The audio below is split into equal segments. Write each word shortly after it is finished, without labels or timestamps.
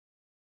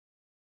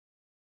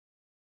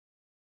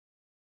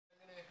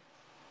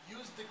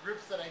the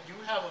grips that I do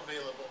have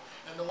available.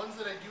 And the ones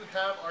that I do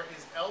have are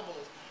his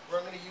elbows, where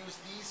I'm going to use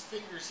these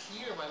fingers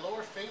here, my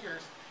lower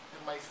fingers, and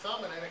my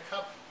thumb, and I'm going to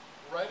cup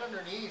right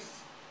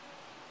underneath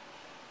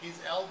his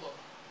elbow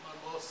on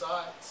both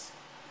sides,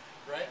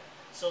 right?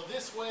 So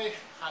this way,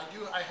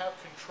 I have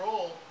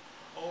control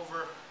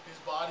over his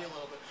body a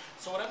little bit.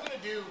 So what I'm going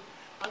to do,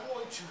 I'm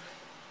going to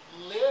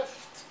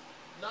lift,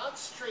 not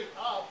straight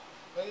up,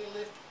 but I'm going to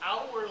lift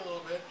outward a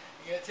little bit.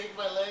 I'm going to take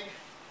my leg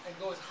and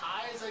go as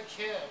high as I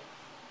can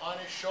on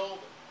his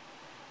shoulder.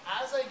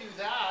 As I do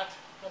that,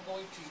 I'm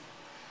going to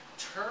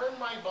turn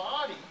my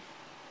body,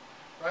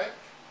 right,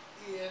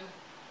 in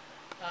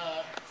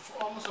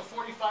almost a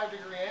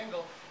 45-degree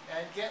angle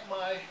and get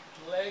my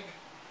leg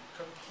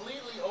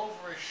completely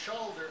over his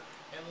shoulder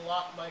and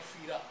lock my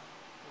feet up,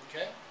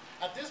 okay?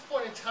 At this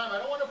point in time, I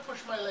don't want to push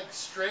my legs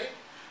straight.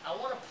 I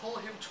want to pull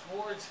him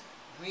towards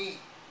me.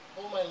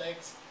 Pull my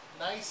legs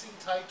nice and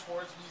tight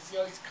towards me. See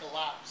how he's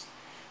collapsed.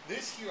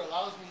 This here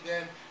allows me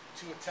then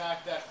to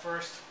attack that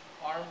first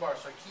arm bar.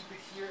 So I keep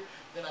it here,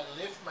 then I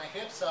lift my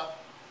hips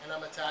up, and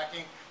I'm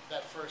attacking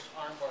that first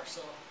arm bar.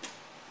 So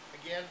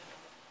again,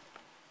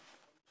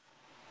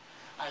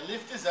 I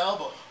lift his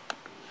elbow.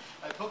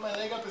 I put my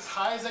leg up as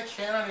high as I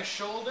can on his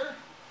shoulder.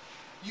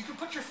 You can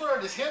put your foot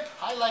on his hip,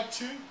 I like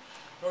to,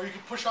 or you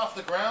can push off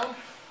the ground,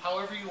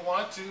 however you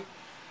want to.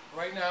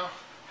 Right now,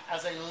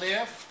 as I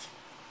lift,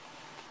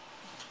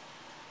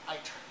 I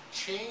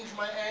change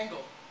my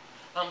angle.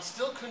 I'm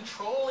still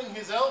controlling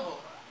his elbow.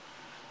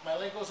 My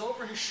leg goes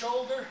over his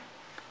shoulder,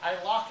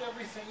 I lock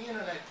everything in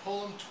and I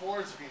pull him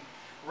towards me.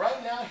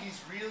 Right now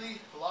he's really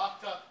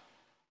locked up.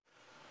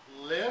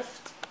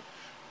 Lift,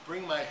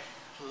 bring my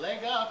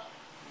leg up,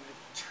 and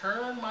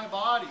turn my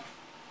body,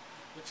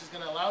 which is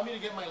going to allow me to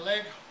get my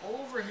leg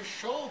over his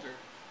shoulder.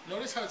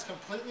 Notice how it's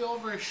completely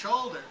over his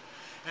shoulder.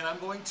 And I'm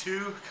going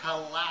to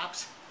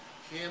collapse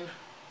him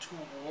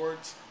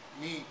towards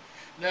me.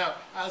 Now,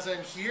 as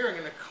I'm here, I'm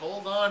going to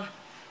hold on,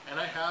 and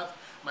I have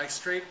my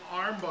straight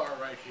arm bar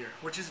right here,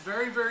 which is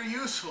very, very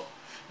useful.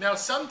 Now,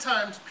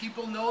 sometimes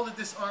people know that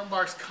this arm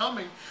bar is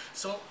coming,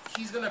 so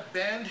he's going to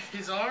bend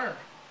his arm,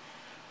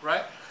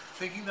 right?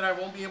 Thinking that I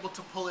won't be able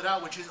to pull it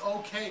out, which is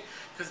okay,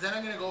 because then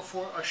I'm going to go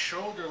for a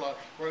shoulder lock.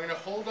 We're going to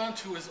hold on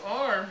to his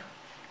arm,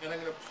 and I'm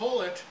going to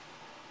pull it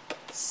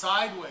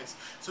sideways.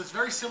 So it's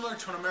very similar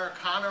to an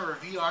Americana or a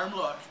V-arm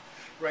lock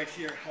right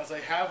here, as I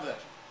have that.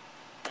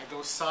 I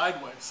go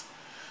sideways.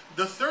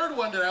 The third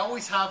one that I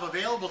always have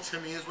available to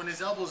me is when his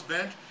elbow's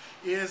bent,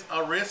 is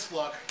a wrist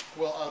lock.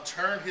 Well, I'll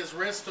turn his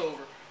wrist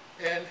over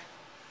and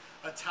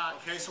attack.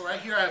 Okay, so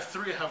right here I have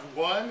three. I have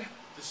one,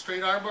 the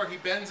straight arm bar, he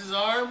bends his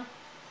arm,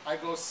 I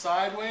go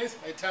sideways,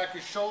 I attack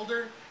his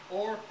shoulder,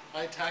 or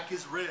I attack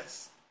his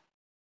wrist.